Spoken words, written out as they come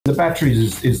The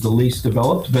batteries is the least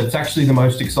developed, but it's actually the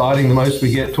most exciting, the most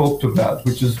we get talked about,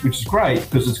 which is great,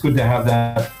 because it's good to have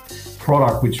that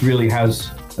product which really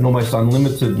has an almost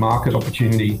unlimited market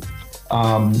opportunity,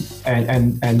 and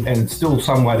it's still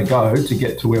some way to go to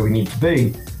get to where we need to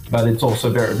be, but it's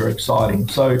also very, very exciting.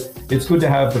 So it's good to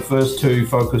have the first two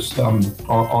focused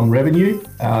on revenue,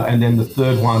 and then the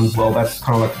third one, well, that's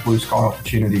kind of like a blue sky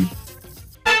opportunity.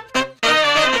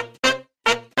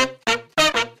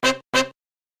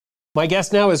 My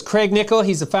guest now is Craig Nicol.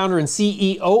 He's the founder and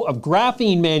CEO of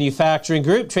Graphene Manufacturing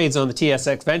Group, trades on the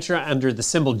TSX Venture under the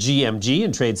symbol GMG,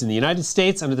 and trades in the United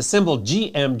States under the symbol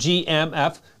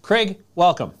GMGMF. Craig,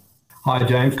 welcome. Hi,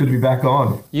 James. Good to be back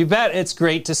on. You bet. It's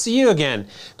great to see you again.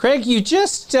 Craig, you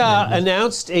just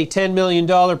announced a $10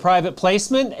 million private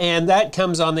placement, and that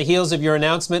comes on the heels of your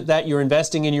announcement that you're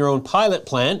investing in your own pilot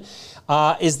plant.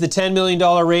 Is the $10 million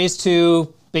raise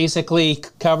to basically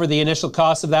cover the initial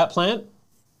cost of that plant?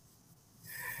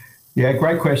 Yeah,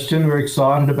 great question. We're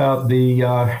excited about the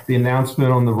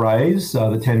announcement on the raise, the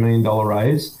 $10 million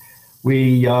raise.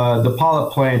 The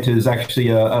pilot plant is actually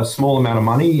a small amount of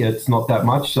money. It's not that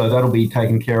much, so that'll be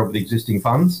taken care of with the existing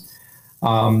funds.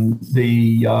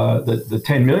 The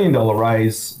 $10 million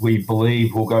raise, we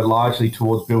believe, will go largely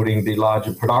towards building the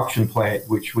larger production plant,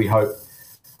 which we hope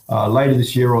later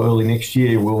this year or early next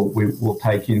year we'll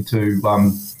take into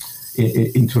an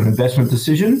investment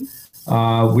decision.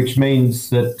 Which means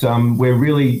that we're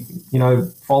really,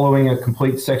 following a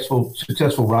complete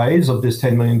successful raise of this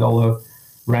 $10 million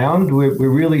round, we're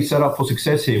really set up for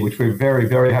success here, which we're very,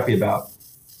 very happy about.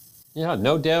 Yeah,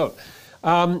 no doubt.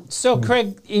 So,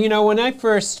 Craig, when I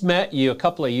first met you a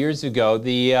couple of years ago,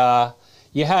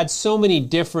 you had so many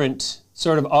different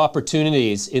sort of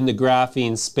opportunities in the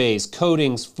graphene space,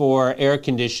 coatings for air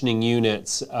conditioning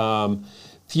units,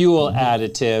 fuel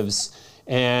additives,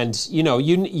 and you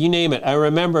name it. I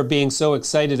remember being so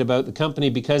excited about the company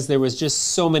because there was just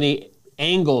so many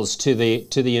angles to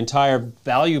the entire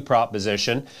value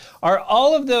proposition. Are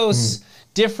all of those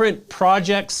different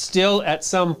projects still at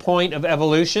some point of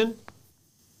evolution?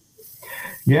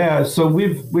 Yeah, so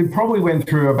we've probably went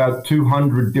through about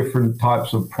 200 different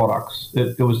types of products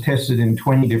that was tested in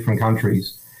 20 different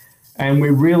countries, and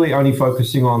we're really only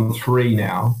focusing on 3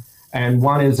 now. And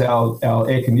one is our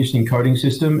air conditioning coating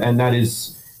system, and that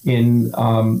is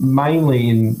mainly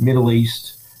in Middle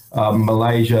East,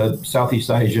 Malaysia, Southeast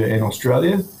Asia, and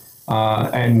Australia.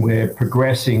 And we're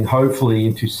progressing, hopefully,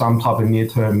 into some type of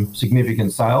near-term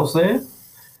significant sales there.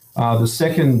 The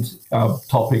second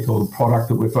topic or product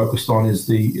that we're focused on is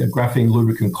the graphene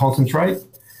lubricant concentrate,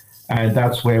 and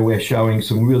that's where we're showing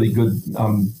some really good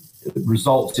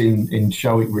results in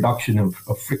showing reduction of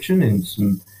friction in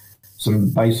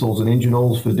some base oils and engine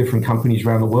oils for different companies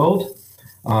around the world.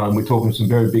 We're talking some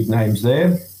very big names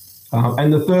there.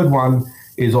 And the third one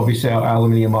is obviously our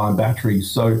lithium-ion batteries.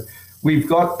 So we've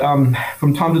got,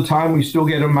 from time to time, we still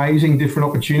get amazing different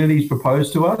opportunities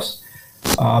proposed to us,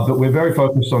 but we're very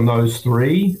focused on those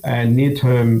 3 and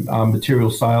near-term material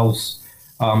sales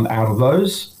out of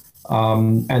those.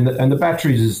 And the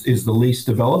batteries is the least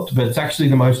developed, but it's actually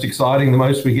the most exciting, the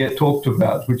most we get talked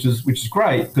about, which is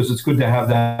great, because it's good to have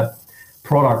that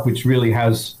product which really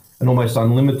has an almost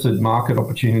unlimited market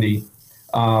opportunity,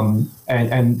 and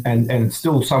it's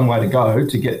still some way to go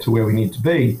to get to where we need to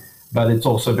be, but it's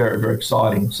also very, very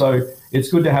exciting. So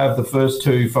it's good to have the first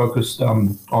 2 focused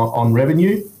on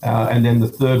revenue, and then the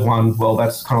third one, well,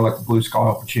 that's kind of like the blue sky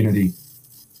opportunity.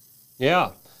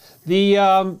 Yeah.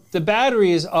 The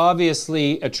battery is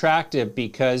obviously attractive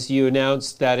because you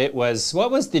announced that it was,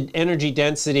 what was the energy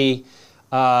density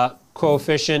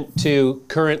coefficient to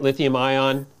current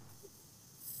lithium-ion?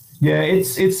 Yeah,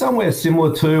 it's somewhere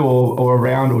similar to or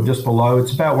around or just below.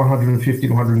 It's about 150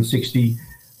 to 160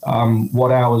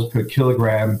 watt hours per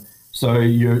kilogram. So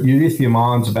your lithium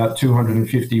ion's about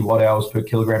 250 watt hours per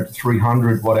kilogram to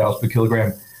 300 watt hours per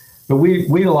kilogram. But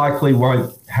we likely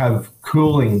won't have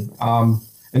cooling.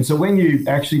 And so when you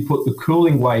actually put the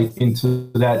cooling weight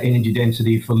into that energy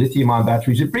density for lithium-ion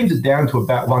batteries, it brings it down to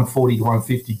about 140 to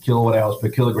 150 kilowatt hours per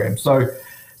kilogram. So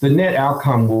the net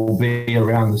outcome will be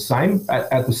around the same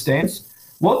at the stance.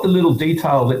 What the little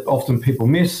detail that often people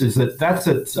miss is that that's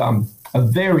at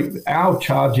our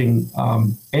charging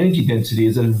energy density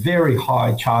is at a very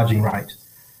high charging rate,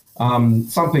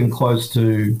 something close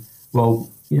to,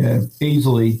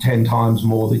 easily 10 times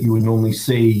more that you would normally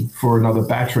see for another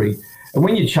battery. And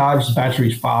when you charge the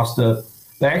batteries faster,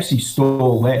 they actually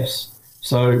store less.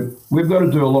 So we've got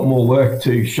to do a lot more work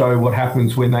to show what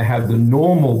happens when they have the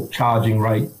normal charging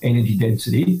rate energy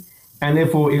density and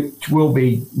therefore it will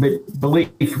be, the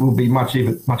leaf will be much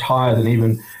higher than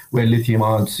even where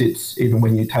lithium-ion sits, even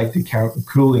when you take the account of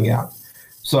cooling out.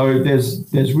 So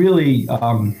there's really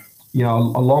you know,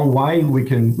 a long way we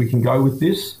can go with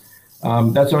this.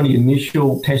 That's only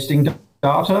initial testing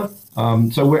data.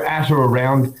 So we're at or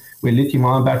around where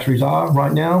lithium-ion batteries are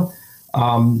right now,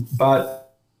 but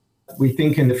we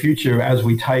think in the future, as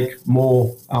we take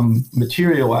more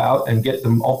material out and get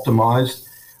them optimized,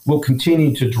 we'll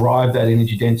continue to drive that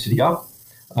energy density up.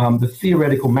 The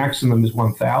theoretical maximum is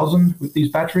 1,000 with these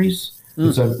batteries.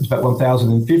 So it's about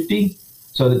 1,050.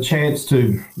 So the chance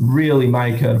to really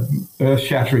make a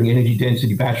earth-shattering energy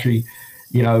density battery,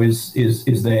 you know,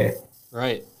 is there.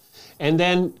 Right. And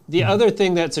then the other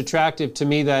thing that's attractive to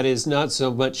me that is not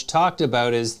so much talked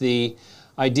about is the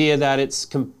idea that it's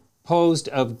composed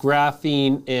of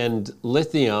graphene and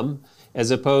lithium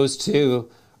as opposed to,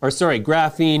 or sorry,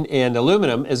 graphene and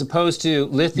aluminum as opposed to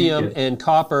lithium and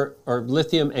copper, or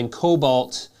lithium and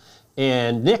cobalt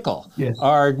and nickel. Yes.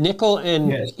 Are nickel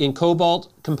and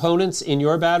cobalt components in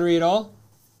your battery at all?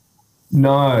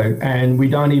 No, and we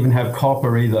don't even have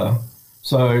copper either.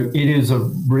 So it is a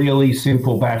really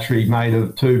simple battery made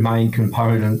of two main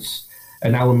components,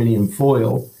 an aluminium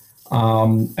foil.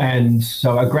 And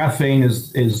so our graphene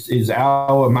is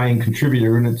our main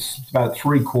contributor, and it's about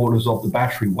 3/4 of the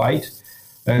battery weight.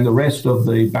 And the rest of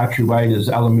the battery weight is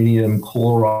aluminium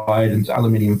chloride and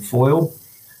aluminium foil.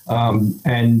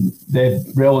 And they're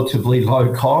relatively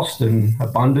low cost and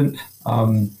abundantly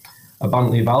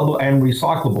available and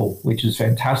recyclable, which is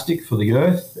fantastic for the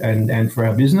earth and for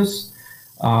our business.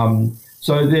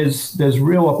 So there's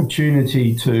real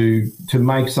opportunity to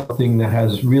make something that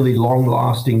has really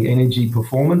long-lasting energy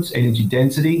performance, energy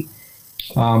density.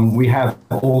 We have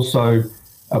also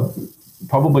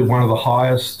probably one of the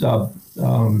highest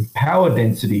power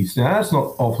densities. Now, that's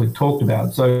not often talked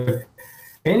about. So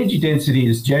energy density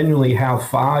is generally how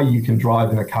far you can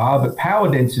drive in a car, but power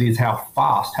density is how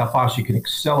fast you can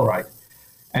accelerate.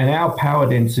 And our power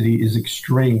density is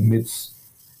extreme.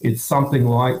 It's something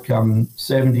like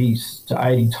 70 to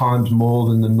 80 times more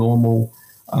than the normal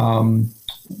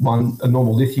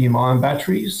normal lithium-ion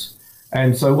batteries.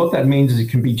 And so what that means is it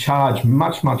can be charged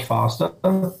much, much faster,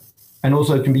 and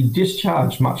also it can be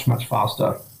discharged much, much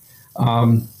faster.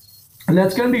 And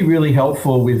that's going to be really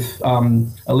helpful with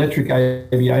electric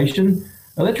aviation.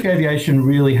 Electric aviation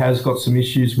really has got some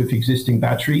issues with existing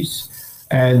batteries,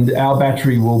 and our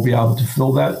battery will be able to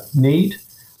fill that need.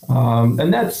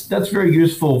 And that's very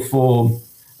useful for,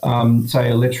 say,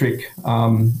 electric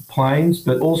planes,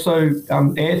 but also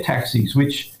air taxis,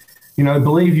 which, you know,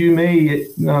 believe you me,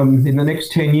 in the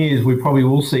next 10 years, we probably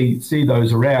will see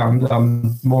those around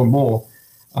more and more.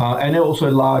 And also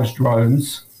large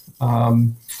drones,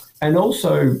 and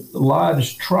also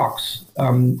large trucks.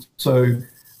 So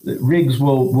rigs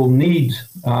will need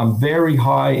very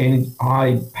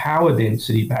high power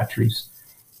density batteries,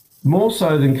 more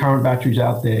so than current batteries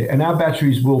out there, and our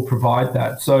batteries will provide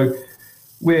that. So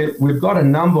we've got a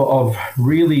number of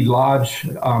really large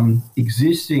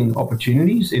existing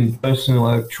opportunities in personal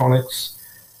electronics,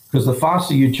 because the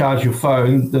faster you charge your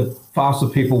phone, the faster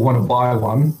people want to buy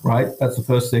one, right? That's the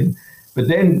first thing. But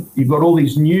then you've got all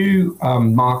these new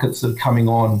markets that are coming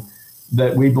on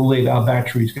that we believe our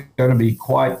battery is going to be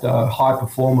quite a high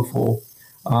performer for.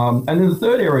 And then the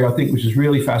third area, I think, which is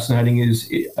really fascinating is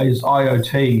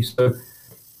IoT. So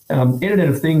Internet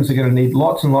of Things are going to need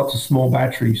lots and lots of small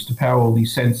batteries to power all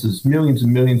these sensors, millions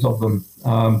and millions of them.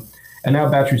 And our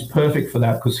battery is perfect for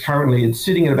that, because currently it's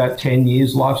sitting at about 10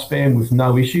 years lifespan with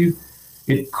no issue.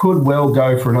 It could well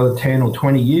go for another 10 or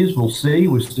 20 years. We'll see.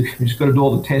 We've just got to do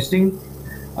all the testing.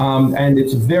 And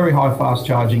it's very high fast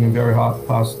charging and very high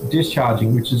fast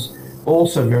discharging, which is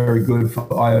also very good for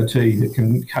IoT, that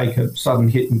can take a sudden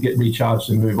hit and get recharged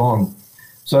and move on.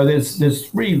 So there's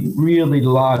three really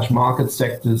large market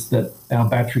sectors that our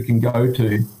battery can go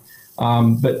to.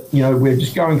 But you know, we're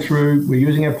just going through. We're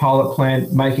using our pilot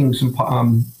plant, making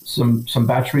some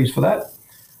batteries for that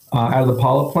out of the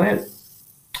pilot plant.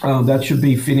 That should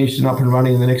be finished and up and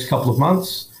running in the next couple of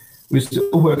months. We're still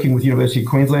working with University of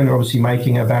Queensland. They're obviously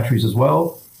making our batteries as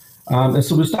well. And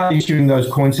so we'll start issuing those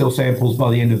coin cell samples by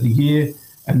the end of the year,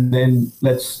 and then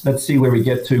let's see where we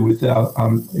get to with our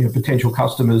potential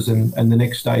customers and the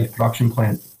next stage production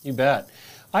plant. You bet.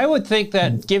 I would think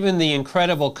that given the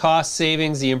incredible cost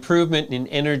savings, the improvement in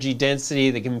energy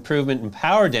density, the improvement in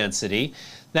power density,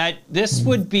 that this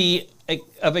would be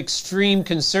of extreme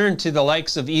concern to the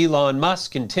likes of Elon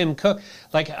Musk and Tim Cook.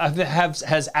 Like,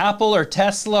 has Apple or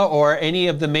Tesla or any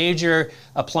of the major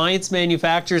appliance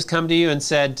manufacturers come to you and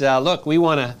said, look, we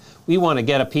want to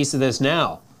get a piece of this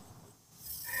now?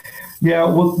 Yeah,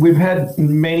 well, we've had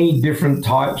many different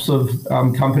types of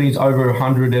companies, over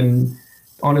 100, and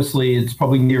honestly, it's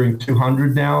probably nearing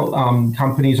 200 now.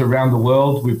 Companies around the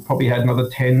world. We've probably had another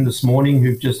 10 this morning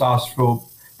who've just asked for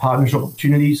partnership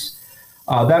opportunities.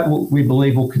 We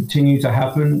believe will continue to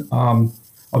happen.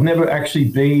 I've never actually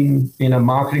been in a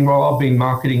marketing role. I've been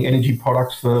marketing energy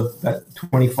products for about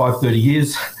 25, 30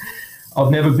 years.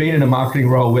 I've never been in a marketing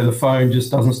role where the phone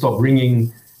just doesn't stop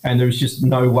ringing and there's just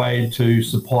no way to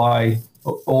supply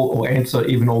or answer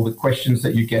even all the questions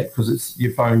that you get, because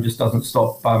your phone just doesn't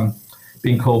stop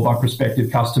being called by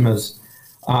prospective customers.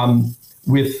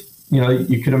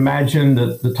 You can imagine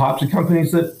that the types of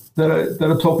companies that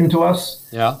are talking to us.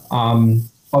 Yeah.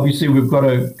 Obviously, we've got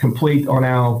to complete on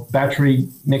our battery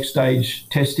next stage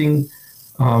testing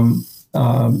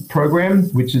program,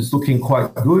 which is looking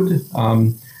quite good.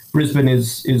 Brisbane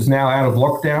is now out of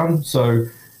lockdown, so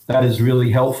that is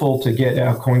really helpful to get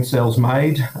our coin cells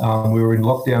made. We were in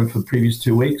lockdown for the previous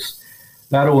 2 weeks.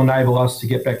 That will enable us to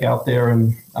get back out there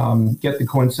and get the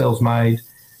coin cells made,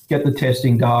 get the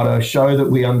testing data, show that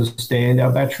we understand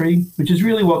our battery, which is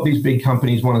really what these big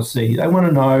companies want to see. They want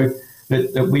to know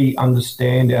that we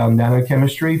understand our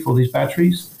nanochemistry for these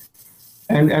batteries.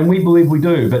 And we believe we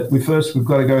do, but we've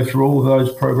got to go through all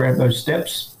of those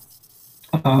steps.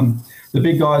 The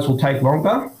big guys will take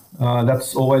longer.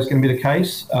 That's always going to be the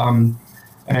case. And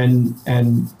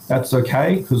that's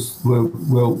okay, because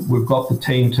we've got the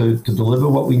team to deliver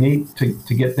what we need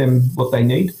to get them what they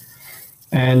need.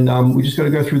 And we just got to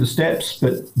go through the steps.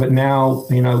 But now,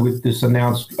 with this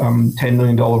announced $10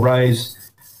 million raise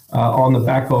on the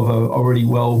back of a already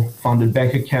well-funded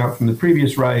bank account from the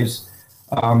previous raise,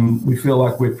 we feel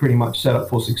like we're pretty much set up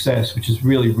for success, which is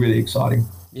really, really exciting.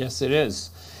 Yes, it is.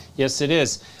 Yes, it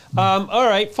is. All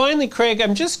right. Finally, Craig,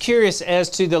 I'm just curious as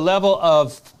to the level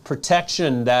of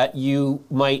protection that you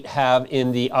might have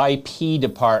in the IP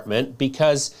department,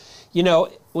 because,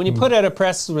 when you put out a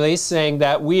press release saying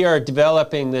that we are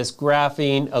developing this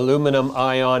graphene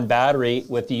aluminum-ion battery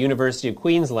with the University of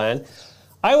Queensland,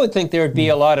 I would think there would be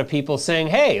a lot of people saying,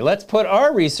 hey, let's put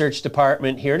our research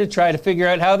department here to try to figure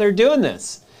out how they're doing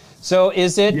this. So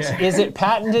is it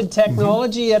patented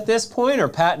technology at this point, or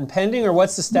patent pending, or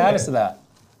what's the status of that?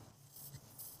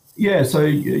 Yeah, so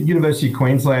University of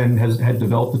Queensland had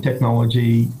developed the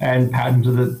technology and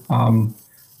patented it.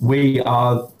 We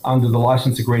are, under the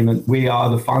license agreement, we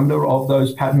are the funder of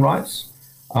those patent rights.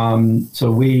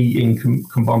 So we, in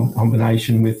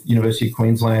combination with University of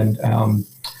Queensland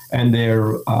and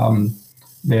their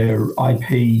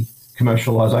IP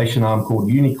commercialization arm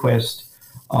called UniQuest,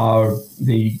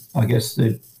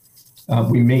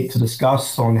 we meet to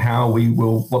discuss on how we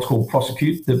will what's called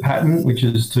prosecute the patent, which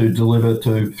is to deliver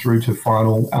through to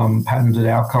final patented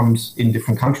outcomes in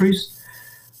different countries.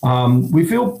 We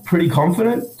feel pretty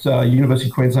confident. University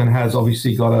of Queensland has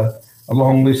obviously got a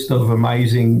long list of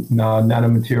amazing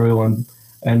nanomaterial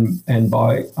and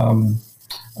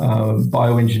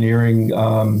bioengineering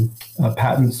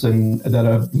patents that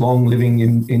are long living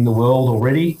in the world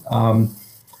already.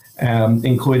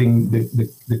 Including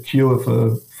the cure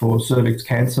for cervix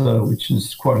cancer, which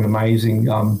is quite an amazing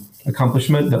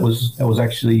accomplishment that was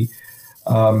actually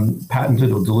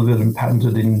patented or delivered and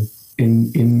patented in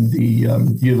the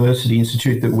university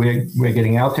institute that we're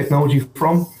getting our technology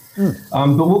from.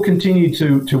 But we'll continue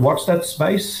to watch that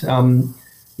space.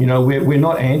 We're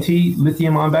not anti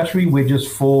lithium-ion battery. We're just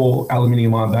for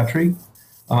aluminium-ion battery.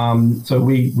 So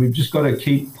we've just got to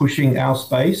keep pushing our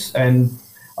space, and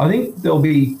I think it'll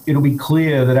be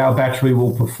clear that our battery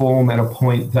will perform at a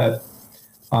point that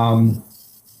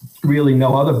really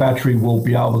no other battery will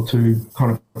be able to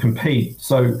kind of compete.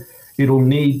 So it'll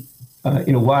need,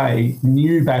 in a way,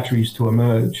 new batteries to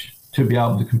emerge to be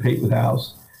able to compete with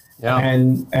ours. Yeah.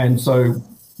 And so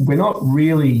we're not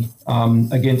really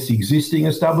against the existing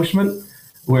establishment.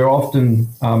 We're often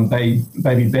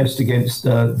maybe best against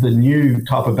the new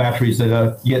type of batteries that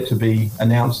are yet to be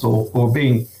announced or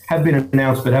have been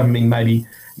announced but haven't been maybe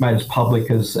made as public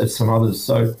as some others.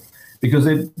 So because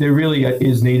there really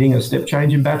is needing a step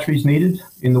change in batteries needed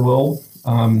in the world.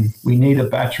 We need a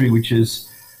battery which is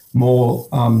more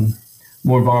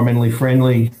environmentally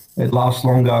friendly. It lasts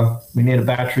longer. We need a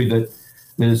battery that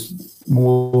is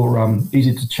more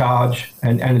easy to charge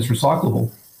and is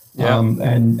recyclable. Yeah.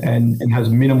 And has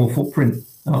a minimal footprint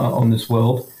on this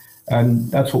world. And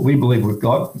that's what we believe we've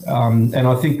got. And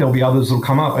I think there'll be others that'll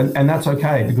come up. And that's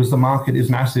okay, because the market is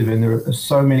massive and there are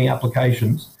so many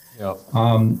applications. Yep.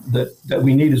 That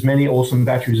we need as many awesome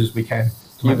batteries as we can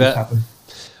to make this happen.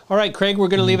 All right, Craig, we're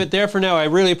going to leave it there for now. I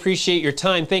really appreciate your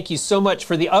time. Thank you so much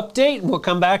for the update, and we'll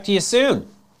come back to you soon.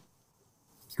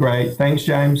 Great. Thanks,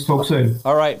 James. Talk soon.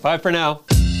 All right. Bye for now.